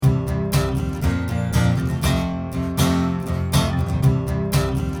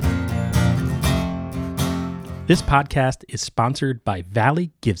This podcast is sponsored by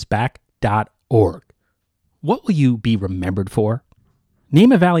valleygivesback.org. What will you be remembered for?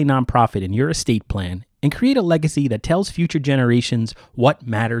 Name a Valley nonprofit in your estate plan and create a legacy that tells future generations what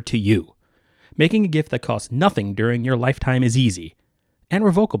mattered to you. Making a gift that costs nothing during your lifetime is easy and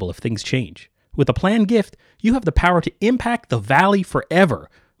revocable if things change. With a planned gift, you have the power to impact the Valley forever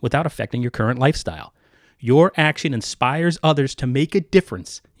without affecting your current lifestyle. Your action inspires others to make a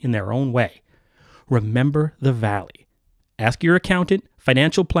difference in their own way. Remember the Valley. Ask your accountant,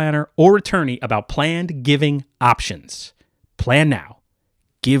 financial planner, or attorney about planned giving options. Plan now.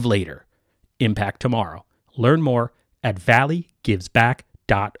 Give later. Impact tomorrow. Learn more at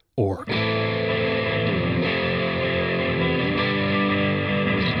valleygivesback.org. For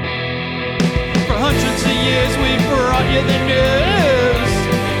hundreds of years we brought you the news.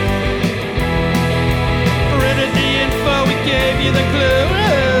 For the info we gave you the clues.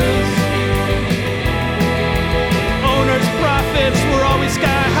 Owners' profits were always sky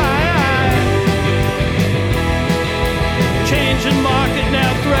high. Changing market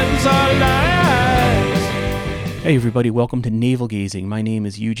now threatens our lives. Hey everybody, welcome to Navel Gazing. My name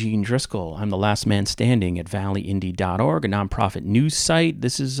is Eugene Driscoll. I'm the last man standing at valleyindy.org, a nonprofit news site.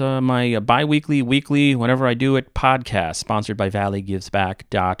 This is my bi-weekly, weekly, whenever I do it, podcast sponsored by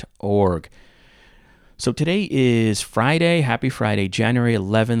valleygivesback.org. So today is Friday. Happy Friday, January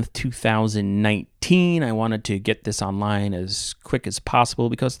 11th, 2019. I wanted to get this online as quick as possible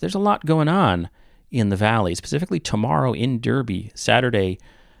because there's a lot going on in the Valley, specifically tomorrow in Derby, Saturday,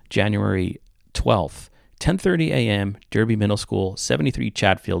 January 12th. 10:30 a.m., Derby Middle School, 73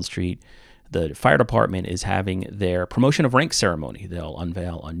 Chatfield Street. The fire department is having their promotion of rank ceremony. They'll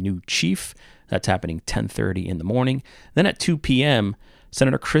unveil a new chief. That's happening 10:30 in the morning. Then at 2 p.m.,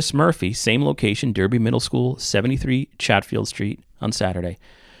 Senator Chris Murphy, same location, Derby Middle School, 73 Chatfield Street on Saturday.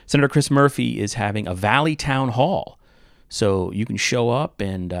 Senator Chris Murphy is having a Valley Town Hall. So you can show up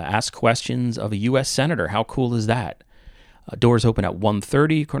and ask questions of a U.S. Senator. How cool is that? Doors open at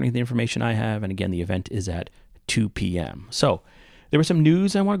 1:30, according to the information I have. And again, the event is at 2 p.m. So there was some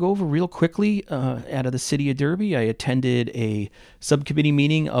news I want to go over real quickly out of the city of Derby. I attended a subcommittee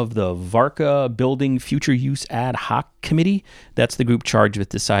meeting of the VARCA Building Future Use Ad Hoc Committee. That's the group charged with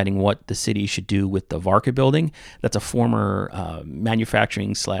deciding what the city should do with the VARCA building. That's a former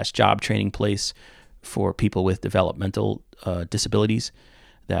manufacturing/job training place for people with developmental disabilities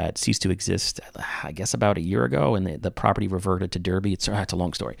that ceased to exist, I guess, about a year ago, and the property reverted to Derby. It's a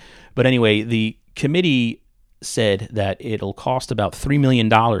long story. But anyway, the committee said that it'll cost about $3 million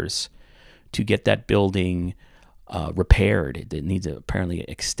to get that building repaired. It needs apparently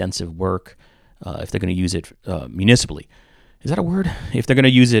extensive work if they're going to use it municipally. Is that a word? If they're going to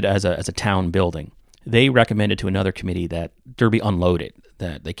use it as a town building. They recommended to another committee that Derby unload it,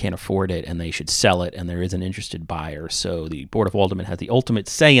 that they can't afford it and they should sell it, and there is an interested buyer. So the Board of Aldermen has the ultimate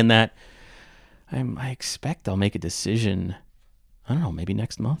say in that. I expect they'll make a decision, I don't know, maybe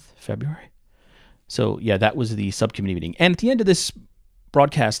next month, February. So yeah, that was the subcommittee meeting. And at the end of this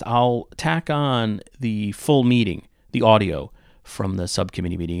broadcast, I'll tack on the full meeting, the audio from the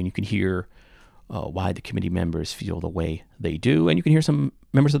subcommittee meeting, and you can hear why the committee members feel the way they do. And you can hear some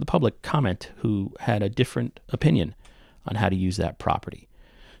members of the public comment who had a different opinion on how to use that property.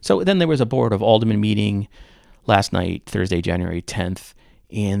 So then there was a Board of Aldermen meeting last night, Thursday, January 10th.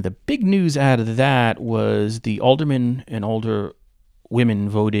 And the big news out of that was the aldermen and alderwomen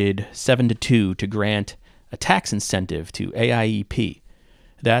voted 7-2 to grant a tax incentive to AIEP.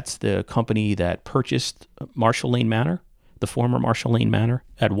 That's the company that purchased Marshall Lane Manor, the former Marshall Lane Manor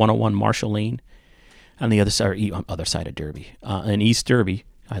at 101 Marshall Lane on the other side of Derby, in East Derby.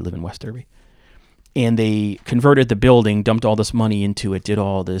 I live in West Derby. And they converted the building, dumped all this money into it, did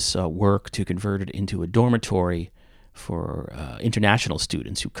all this work to convert it into a dormitory for international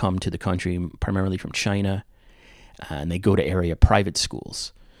students who come to the country, primarily from China, and they go to area private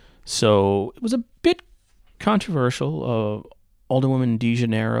schools. So it was a bit controversial. Alderwoman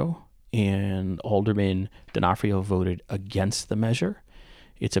DeGennaro and Alderman D'Onofrio voted against the measure.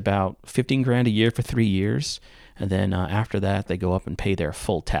 It's about $15,000 a year for 3 years, and then after that, they go up and pay their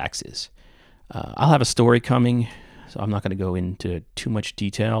full taxes. I'll have a story coming, so I'm not going to go into too much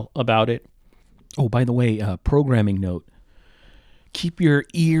detail about it. Oh, by the way, programming note. Keep your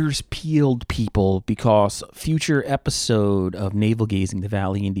ears peeled, people, because future episode of Navel Gazing, the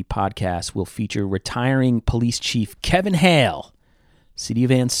Valley Indy podcast, will feature retiring police chief Kevin Hale, City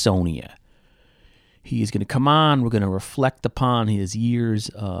of Ansonia. He is going to come on. We're going to reflect upon his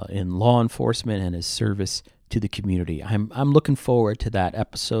years in law enforcement and his service to the community. I'm looking forward to that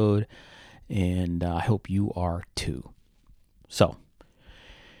episode, and I hope you are too. So,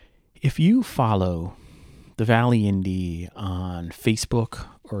 if you follow the Valley Indie on Facebook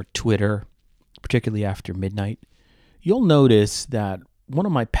or Twitter, particularly after midnight, you'll notice that one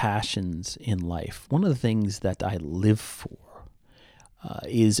of my passions in life, one of the things that I live for,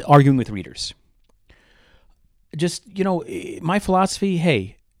 is arguing with readers. Just, my philosophy,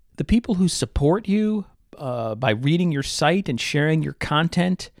 hey, the people who support you by reading your site and sharing your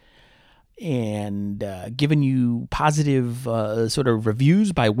content and giving you positive sort of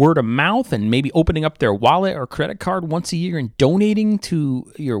reviews by word of mouth and maybe opening up their wallet or credit card once a year and donating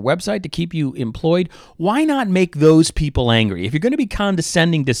to your website to keep you employed, why not make those people angry? If you're going to be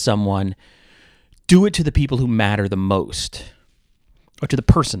condescending to someone, do it to the people who matter the most, or to the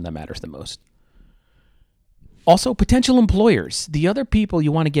person that matters the most. Also, potential employers, the other people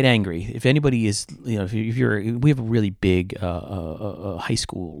you want to get angry. If anybody is, we have a really big high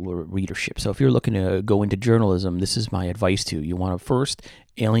school readership. So if you're looking to go into journalism, this is my advice to you. You want to first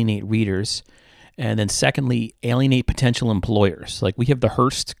alienate readers, and then secondly, alienate potential employers. Like we have the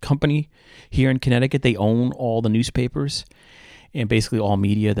Hearst Company here in Connecticut. They own all the newspapers, and basically all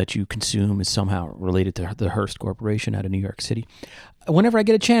media that you consume is somehow related to the Hearst Corporation out of New York City. Whenever I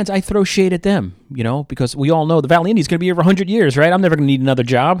get a chance, I throw shade at them, because we all know the Valley Indie is going to be here for 100 years, right? I'm never going to need another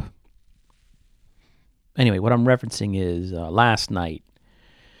job. Anyway, what I'm referencing is last night,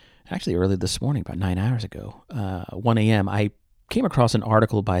 actually early this morning, about 9 hours ago, 1 a.m., I came across an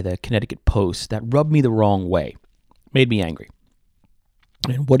article by the Connecticut Post that rubbed me the wrong way, made me angry.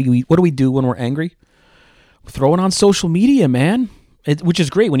 And what do we do when we're angry? Throw it on social media, man, which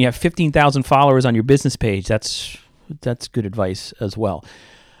is great when you have 15,000 followers on your business page. That's good advice as well.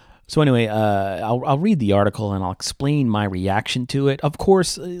 So anyway, I'll read the article and I'll explain my reaction to it. Of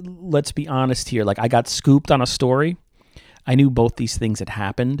course, let's be honest here. Like I got scooped on a story. I knew both these things had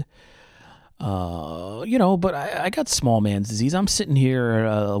happened. But I got small man's disease. I'm sitting here,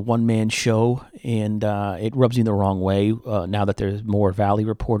 a one-man show, and it rubs me the wrong way now that there's more Valley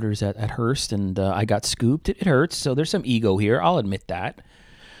reporters at Hearst, and I got scooped. It hurts, so there's some ego here. I'll admit that.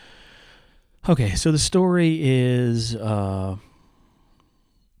 Okay, so the story is... hold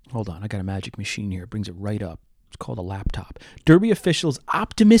on, I got a magic machine here. It brings it right up. It's called a laptop. Derby officials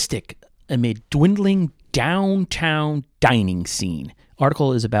optimistic amid dwindling downtown dining scene.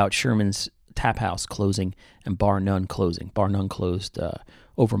 Article is about Sherman's Tap House closing and Bar None closing. Bar None closed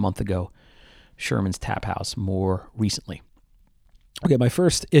over a month ago. Sherman's Tap House more recently. Okay, my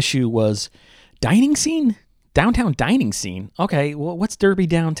first issue was dining scene? Downtown dining scene? Okay, well, what's Derby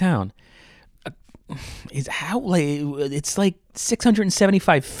downtown? It's like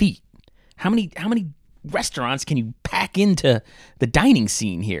 675 feet. How many restaurants can you pack into the dining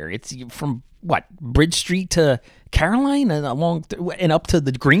scene here? It's from what, Bridge Street to Caroline and along and up to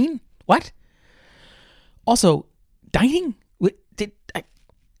the Green? What? Also, dining?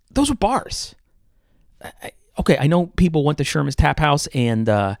 Those were bars. Okay, I know people went to Sherman's Tap House, and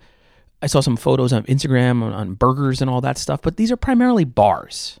I saw some photos on Instagram on burgers and all that stuff, but these are primarily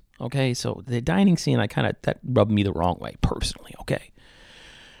bars. Okay, so the dining scene, that rubbed me the wrong way personally. Okay,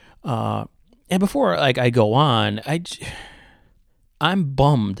 and before I go on, I'm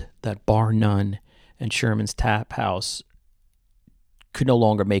bummed that Bar None and Sherman's Tap House could no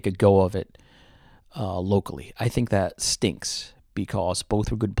longer make a go of it locally. I think that stinks because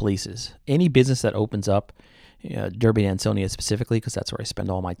both were good places. Any business that opens up, Derby and Ansonia specifically, because that's where I spend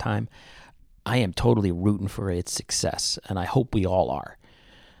all my time, I am totally rooting for its success, and I hope we all are.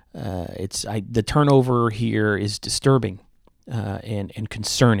 The turnover here is disturbing and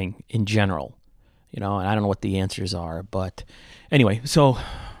concerning in general, and I don't know what the answers are, but anyway, so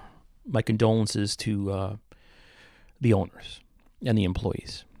my condolences to the owners and the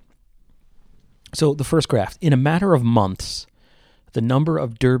employees. So the first graph, in a matter of months, the number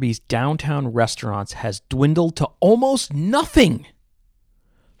of Derby's downtown restaurants has dwindled to almost nothing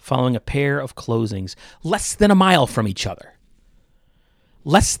following a pair of closings less than a mile from each other.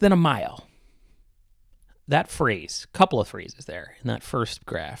 Less than a mile. That phrase, couple of phrases there in that first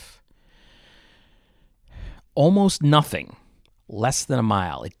graph. Almost nothing. Less than a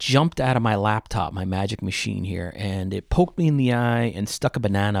mile. It jumped out of my laptop, my magic machine here, and it poked me in the eye and stuck a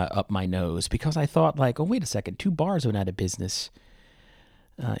banana up my nose because I thought, oh, wait a second, 2 bars went out of business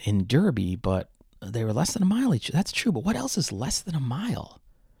in Derby, but they were less than a mile each. That's true, but what else is less than a mile?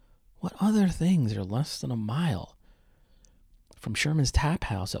 What other things are less than a mile? From Sherman's Tap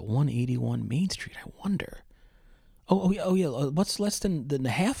House at 181 Main Street, I wonder. Oh yeah. What's less than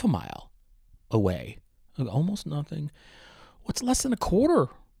half a mile away? Almost nothing. What's less than a quarter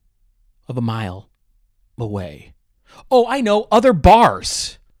of a mile away? Oh, I know. Other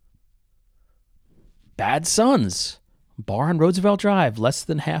bars. Bad Sons. Bar on Roosevelt Drive, less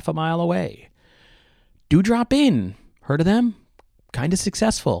than half a mile away. Dewdrop Inn, heard of them? Kind of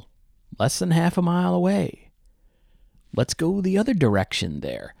successful. Less than half a mile away. Let's go the other direction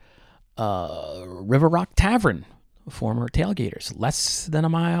there. River Rock Tavern, former Tailgaters, less than a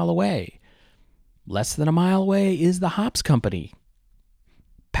mile away. Less than a mile away is the Hops Company.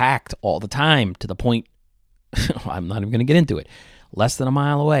 Packed all the time to the point, I'm not even going to get into it. Less than a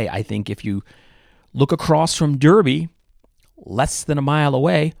mile away. I think if you look across from Derby, less than a mile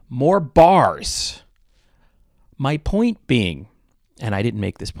away, more bars. My point being, and I didn't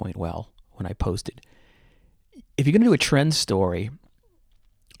make this point well when I posted, if you're going to do a trend story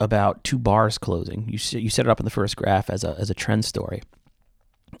about 2 bars closing, you set it up in the first graph as a trend story,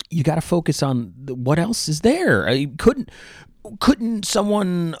 you got to focus on what else is there. Couldn't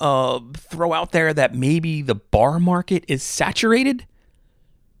someone throw out there that maybe the bar market is saturated?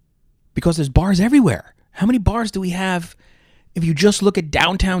 Because there's bars everywhere. How many bars do we have if you just look at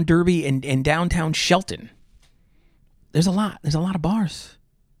downtown Derby and downtown Shelton? There's a lot. There's a lot of bars.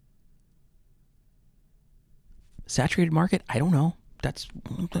 Saturated market? I don't know.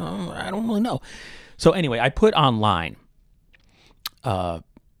 I don't really know. So anyway, I put online a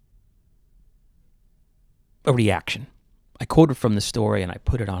reaction. I quoted from the story and I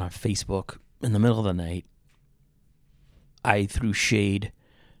put it on Facebook in the middle of the night. I threw shade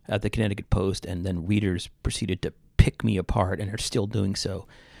at the Connecticut Post, and then readers proceeded to pick me apart and are still doing so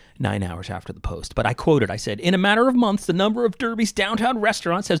 9 hours after the post. But I quoted, I said, "In a matter of months, the number of Derby's downtown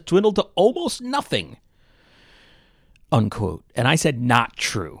restaurants has dwindled to almost nothing." Unquote. And I said, not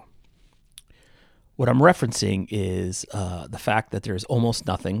true. What I'm referencing is the fact that there's almost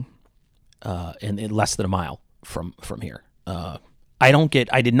nothing in less than a mile from here.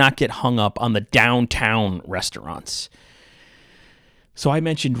 I did not get hung up on the downtown restaurants. So I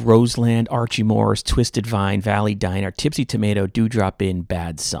mentioned Roseland, Archie Moore's, Twisted Vine, Valley Diner, Tipsy Tomato, Dewdrop Inn,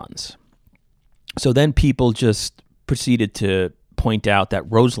 Bad Sons. So then people just proceeded to point out that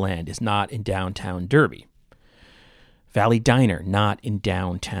Roseland is not in downtown Derby. Valley Diner, not in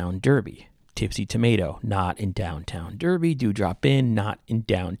downtown Derby. Tipsy Tomato, not in downtown Derby. Dewdrop Inn, not in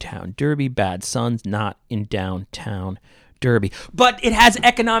downtown Derby. Bad Sons, not in downtown Derby. But it has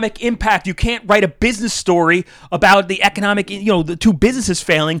economic impact. You can't write a business story about the economic, the 2 businesses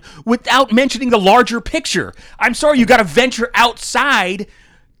failing without mentioning the larger picture. I'm sorry, you got to venture outside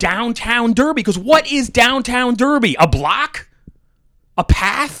downtown Derby, because what is downtown Derby? A block? A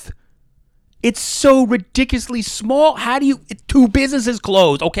path? It's so ridiculously small. 2 businesses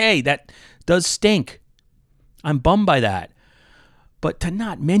closed. Okay, that does stink. I'm bummed by that. But to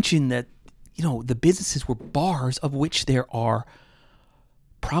not mention that, the businesses were bars, of which there are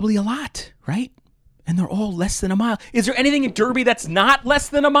probably a lot, right? And they're all less than a mile. Is there anything in Derby that's not less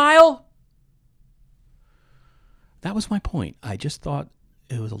than a mile? That was my point. I just thought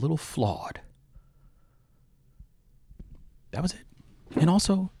it was a little flawed. That was it. And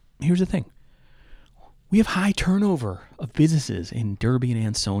also, here's the thing. We have high turnover of businesses in Derby and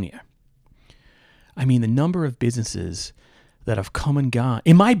Ansonia. I mean, the number of businesses that have come and gone.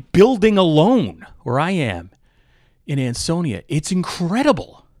 In my building alone, where I am, in Ansonia, it's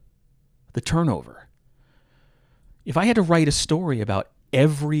incredible, the turnover. If I had to write a story about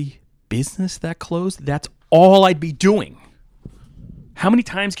every business that closed, that's all I'd be doing. How many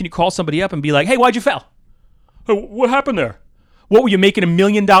times can you call somebody up and be like, "Hey, why'd you fail? What happened there? What, were you making $1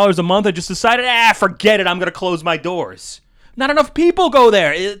 million a month? I just decided, forget it, I'm going to close my doors." Not enough people go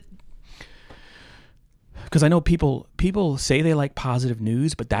there. Because I know people say they like positive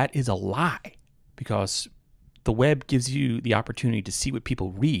news, but that is a lie, because the web gives you the opportunity to see what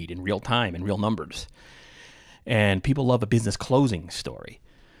people read in real time, in real numbers. And people love a business closing story.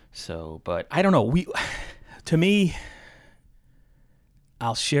 So, but I don't know. To me,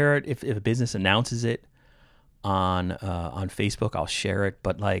 I'll share it if a business announces it on Facebook. I'll share it,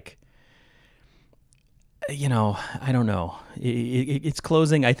 but I don't know. It's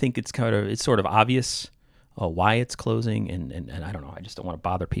closing. I think it's sort of obvious why it's closing, and I don't know. I just don't want to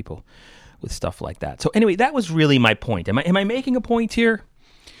bother people with stuff like that. So anyway, that was really my point. Am I making a point here?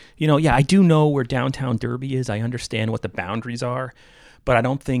 I do know where downtown Derby is. I understand what the boundaries are, but I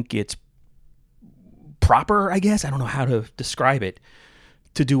don't think it's proper, I guess. I don't know how to describe it,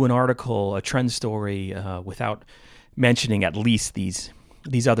 to do an article, a trend story, without mentioning at least these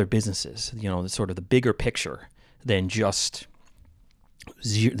other businesses, sort of the bigger picture than just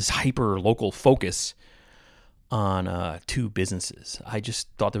this hyper local focus on 2 businesses. I just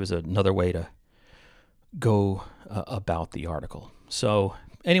thought there was another way to go about the article. So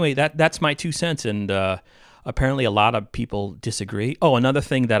anyway, that's my 2 cents, and apparently a lot of people disagree. Oh, another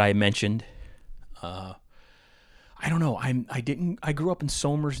thing that I mentioned, I I don't know. I grew up in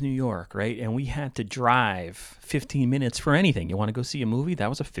Somers, New York, right? And we had to drive 15 minutes for anything. You want to go see a movie? That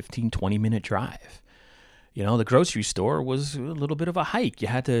was a 15, 20-minute drive. You know, the grocery store was a little bit of a hike. You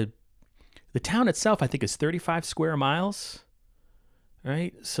had to, the town itself, I think, is 35 square miles,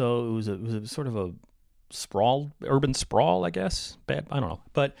 right? So it was a sort of a urban sprawl, I guess. Bad, I don't know.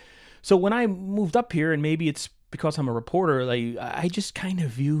 But so when I moved up here, and maybe it's because I'm a reporter, like, I just kind of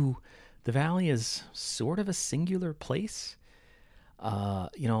view the Valley as sort of a singular place.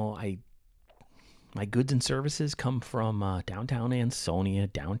 You know, my goods and services come from downtown Ansonia,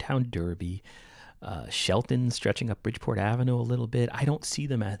 downtown Derby, Shelton, stretching up Bridgeport Avenue a little bit. I don't see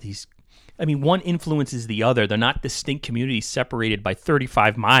them as these. I mean, one influences the other. They're not distinct communities separated by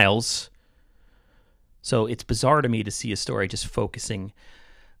 35 miles. So it's bizarre to me to see a story just focusing,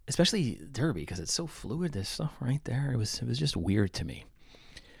 especially Derby, because it's so fluid. There's stuff right there. It was just weird to me.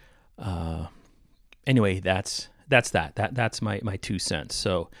 Anyway, that's that. That's my 2 cents.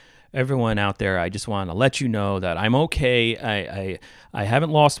 So everyone out there, I just want to let you know that I'm okay. I haven't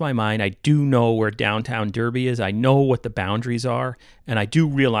lost my mind. I do know where downtown Derby is. I know what the boundaries are, and I do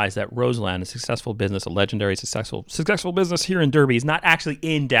realize that Roseland, a successful business, a legendary successful business here in Derby, is not actually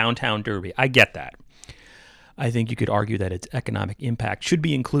in downtown Derby. I get that. I think you could argue that its economic impact should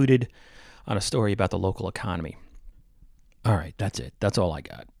be included on a story about the local economy. All right, that's it. That's all I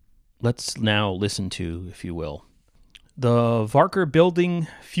got. Let's now listen to, if you will, the Varker Building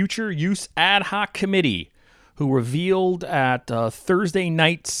Future Use Ad Hoc Committee, who revealed at Thursday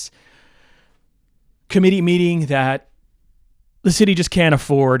night's committee meeting that the city just can't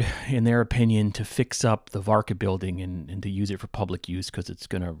afford, in their opinion, to fix up the Varka building and to use it for public use because it's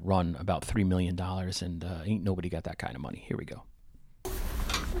going to run about $3 million, and ain't nobody got that kind of money. Here we go.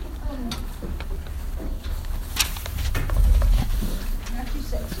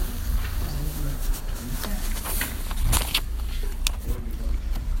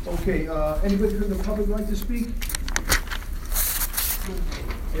 Okay, anybody from the public like to speak?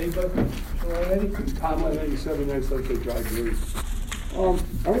 Anybody? Tom, 97, 9 Drive, Louis.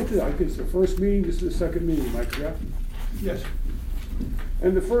 I went to, I think it's the first meeting, this is the second meeting, am I correct? Yes.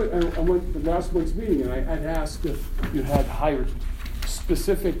 And I went to last month's meeting, and I had asked if you had hired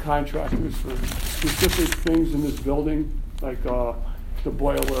specific contractors for specific things in this building, like the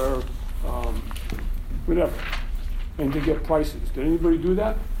boiler, whatever, and to get prices. Did anybody do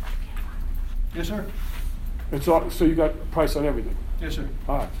that? Yes, sir. And so you got a price on everything? Yes, sir.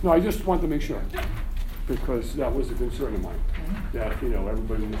 All right. No, I just wanted to make sure, because that was a concern of mine, that,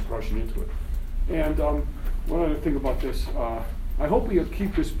 everybody was rushing into it. And one other thing about this, I hope we'll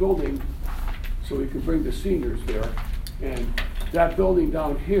keep this building so we can bring the seniors there. And that building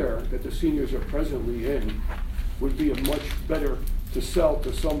down here that the seniors are presently in would be a much better to sell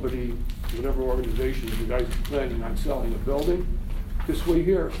to somebody, whatever organization you guys are planning on selling a building. This way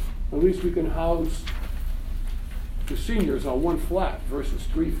here, at least we can house the seniors on one flat versus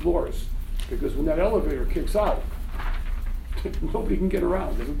 3 floors. Because when that elevator kicks out, nobody can get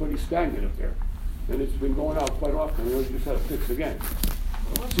around. Everybody's stagnant up there. And it's been going out quite often. We just had to fix again.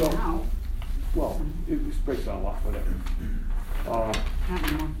 So, well, it breaks down a lot, whatever. Not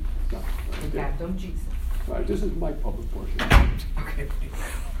anymore. No, God, don't jinx it. all right, this is my public portion. Okay.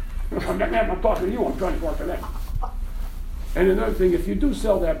 I'm talking to you, I'm trying to talk to them. And another thing, if you do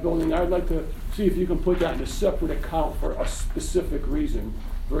sell that building, I'd like to see if you can put that in a separate account for a specific reason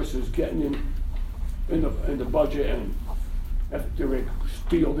versus getting in the budget and if they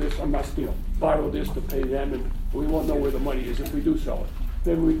steal this, I'm not steal, borrow this to pay them, and we won't know where the money is if we do sell it.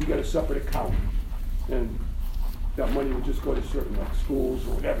 Then we can get a separate account, and that money would just go to certain schools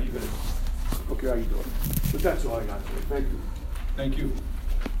or whatever you're gonna, okay, how you do it. But that's all I got today, thank you. Thank you.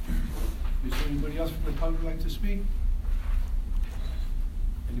 Is there anybody else from the public like to speak?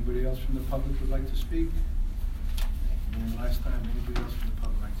 Anybody else from the public would like to speak? And last time, anybody else from the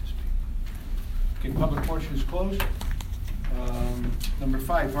public like to speak? Okay, public portion is closed. Number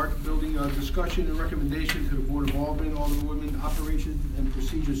 5, Varka Building discussion and recommendation to the Board of Aldermen Operations and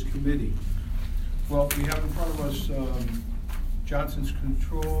Procedures Committee. Well, we have in front of us Johnson's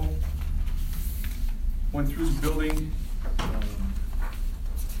Control, went through the building.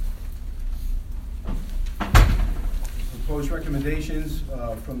 Proposed recommendations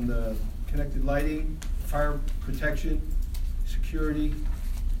from the connected lighting, fire protection, security,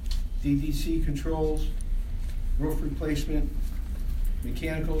 DDC controls, roof replacement,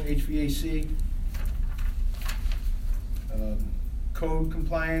 mechanical HVAC, code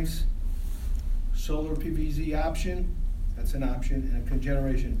compliance, solar PVZ option, that's an option, and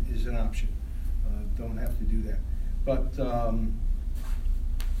cogeneration is an option. Don't have to do that. But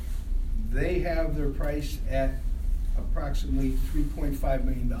they have their price at approximately $3.5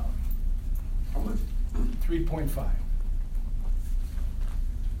 million. How much? 3.5. I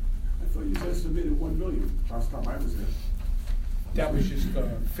thought you estimated 1 million last time I was there. That was just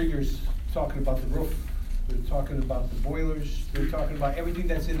figures talking about the roof, they're talking about the boilers, they're talking about everything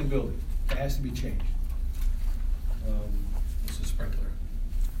that's in the building that has to be changed. This is sprinkler.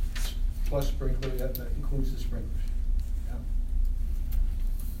 Plus sprinkler, that includes the sprinklers.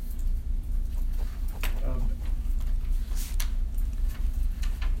 Yeah.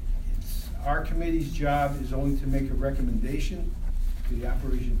 Our committee's job is only to make a recommendation to the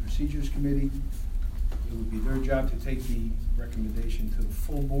Operations and Procedures Committee. It would be their job to take the recommendation to the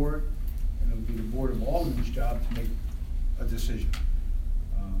full board, and it would be the Board of Aldermen's job to make a decision.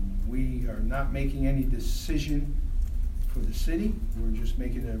 We are not making any decision for the city, we're just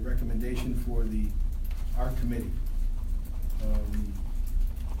making a recommendation for our committee.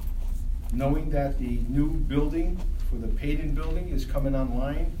 Knowing that the new building for the Payden building is coming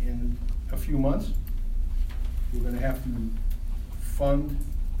online in a few months, we're gonna have to fund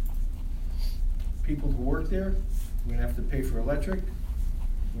people to work there. We're gonna have to pay for electric.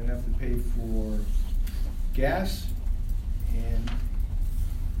 We're gonna have to pay for gas and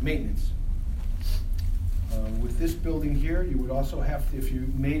maintenance. With this building here, you would also have to, if you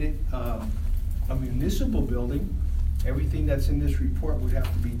made it a municipal building, everything that's in this report would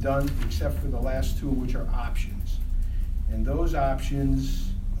have to be done except for the last two, which are options. And those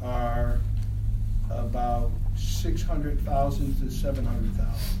options are about $600,000 to $700,000.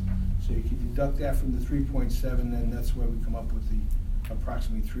 So you can deduct that from the 3.7, and that's where we come up with the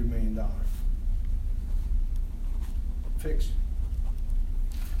approximately $3 million. Fix.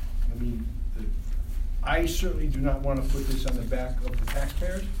 I mean, I certainly do not want to put this on the back of the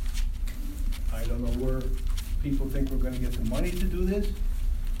taxpayers. I don't know where people think we're going to get the money to do this.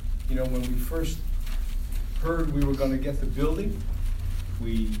 You know, when we first heard we were going to get the building,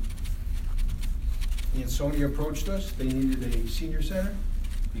 Ansonia approached us. They needed a senior center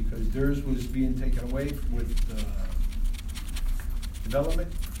because theirs was being taken away with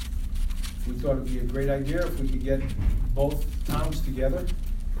development. We thought it'd be a great idea if we could get both towns together,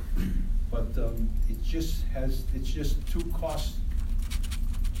 but it's just too cost,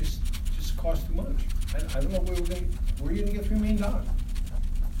 just cost too much. I don't know where you're gonna get $3 million.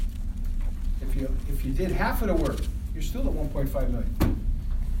 If you did half of the work, you're still at 1.5 million.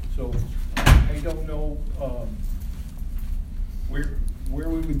 So I don't know where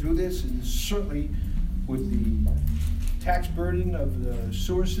we would do this, and certainly with the tax burden of the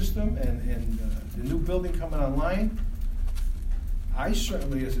sewer system and the new building coming online, I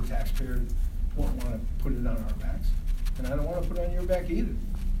certainly as a taxpayer won't want to put it on our backs, and I don't want to put it on your back either.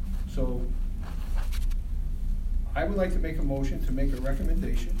 So I would like to make a motion to make a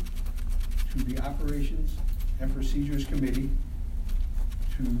recommendation to the Operations and Procedures Committee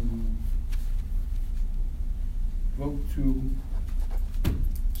to vote to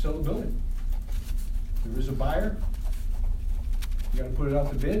sell the building. There is a buyer. You gotta put it out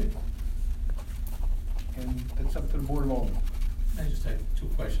to bid, and it's up to the Board of Aldermen. I just had two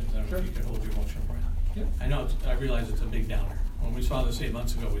questions. I don't know if you could hold your motion, Brian. Yep. I know, I realize it's a big downer. When we saw this 8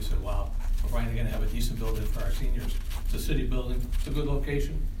 months ago, we said, wow, we're finally gonna have a decent building for our seniors. It's a city building, it's a good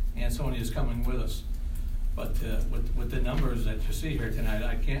location, Ansonia is coming with us. But with the numbers that you see here tonight,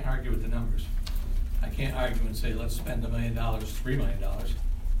 I can't argue with the numbers. I can't argue and say, let's spend $1 million, $3 million,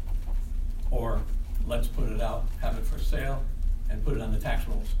 or let's put it out, have it for sale, and put it on the tax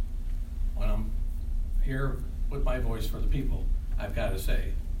rolls. When I'm here with my voice for the people, I've got to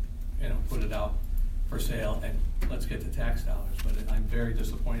say, you know, put it out for sale and let's get the tax dollars. But I'm very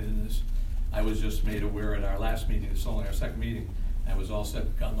disappointed in this. I was just made aware at our last meeting, it's only our second meeting, I was all set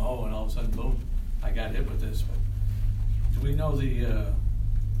gung ho, and all of a sudden, boom, I got hit with this. But do we know the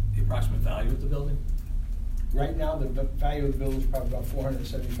approximate value of the building? Right now, the value of the building is probably about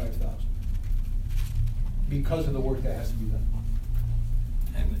 $475,000 because of the work that has to be done.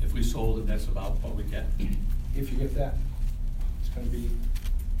 And if we sold it, that's about what we get. If you get that, it's gonna be,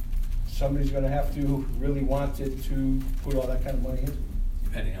 somebody's gonna have to really want it to put all that kind of money into it.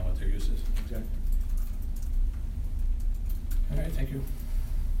 Depending on what their use is. Exactly. All right, thank you.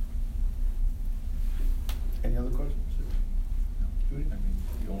 Any other questions? Judy?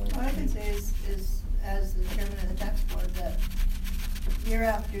 What I can say is as the chairman of the tax board, that year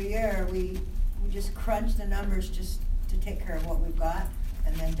after year, we just crunch the numbers just to take care of what we've got,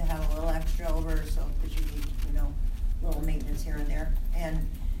 and then to have a little extra over, so, because you need, you know, little maintenance here and there. And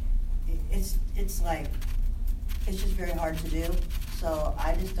it's like, it's just very hard to do. So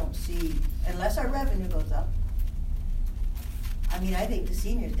I just don't see, unless our revenue goes up. I mean, I think the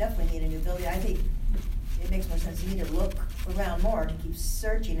seniors definitely need a new building. I think it makes more sense to me to look around more, to keep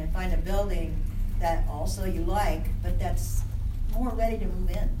searching and find a building that also you like, but that's more ready to move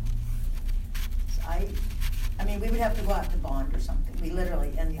in. So I mean, we would have to go out to bond or something. We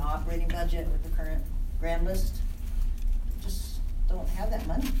literally, in the operating budget with the current grand list, just don't have that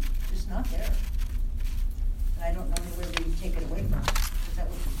money, just not there. And I don't know where we take it away from, because that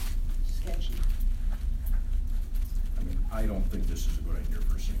would be sketchy. I mean, I don't think this is a good idea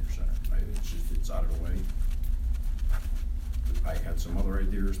for a senior center. It's out of the way. I had some other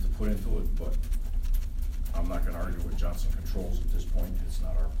ideas to put into it, but I'm not gonna argue with Johnson Controls at this point. It's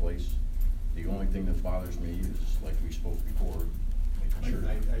not our place. The only thing that bothers me is, like we spoke before, making sure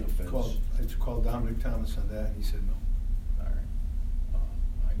that the fence. I called Dominic Thomas on that, and he said no. All right.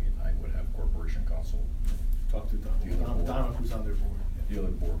 I mean, I would have Corporation Council. Talk to The other board. Dominic was on their board. The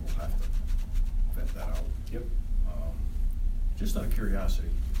other board will have to vet that out. Yep. Just out of curiosity,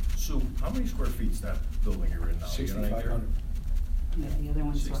 Sue, how many square feet is that building you're in now? You got an idea? 6,500. Yeah, the other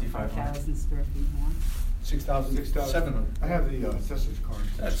one's what, 6,500? 5,000 square feet more? 6,700. I have the assessor's card.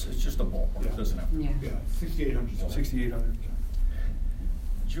 It's just a ballpark, Yeah. doesn't it? Yeah. Yeah, 6,800. 6,800.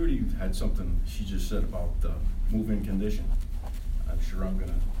 Judy had something she just said about move-in condition. I'm sure I'm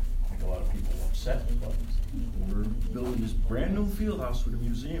gonna make a lot of people upset, but we're building this brand-new field house with a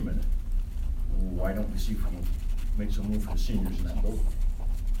museum in it. Why don't we see if we can make some room for the seniors in that building?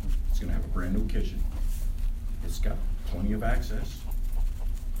 It's gonna have a brand-new kitchen. It's got plenty of access.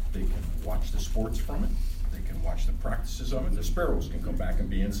 They can watch the sports from it. They can watch the practices of it. The sparrows can come back and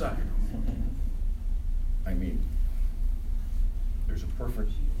be inside. I mean, there's a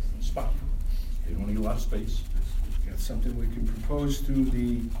perfect spot. They don't need a lot of space. That's something we can propose to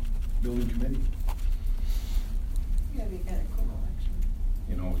the building committee. Yeah, it'd be kinda cool, actually.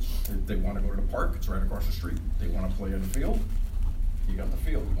 You know, they wanna go to the park, it's right across the street. They wanna play on the field, you got the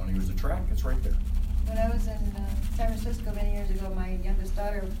field. You wanna use the track, it's right there. When I was in San Francisco many years ago, my youngest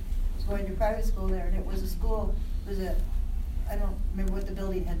daughter was going to private school there, and it was a school, I don't remember what the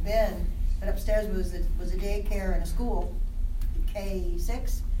building had been, but upstairs was a daycare and a school,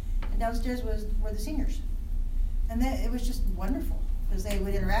 K-6, and downstairs were the seniors. And then it was just wonderful, because they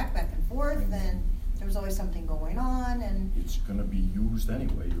would interact back and forth, and there was always something going on, and It's gonna be used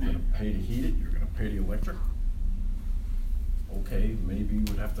anyway. You're gonna pay to heat it, you're gonna pay the electric. Okay, maybe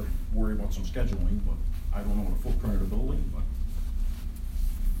we'd have to worry about some scheduling, but I don't know the footprint of the building, but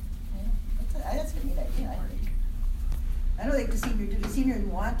yeah, that's a neat idea, I think. I don't think do the seniors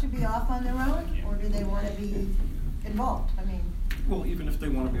want to be off on their own, or do they wanna be involved? I mean, well, even if they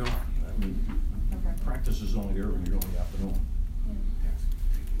wanna be off, I mean, okay. practice is only there in the early afternoon.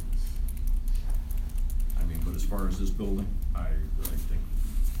 I mean, but as far as this building, I really think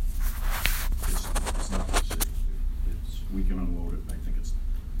it's not the city. We can unload it, I think it's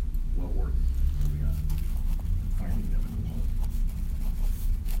well worth it. We got finding them in the hole.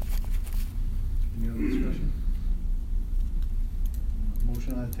 Any other discussion?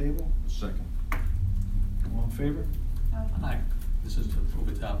 Motion on the table, Second. all in favor? Aye. This is to move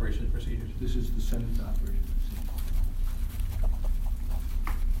it to operations procedures. This is the Senate operation.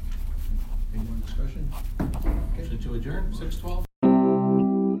 Any more discussion? Motion to adjourn, 6:12.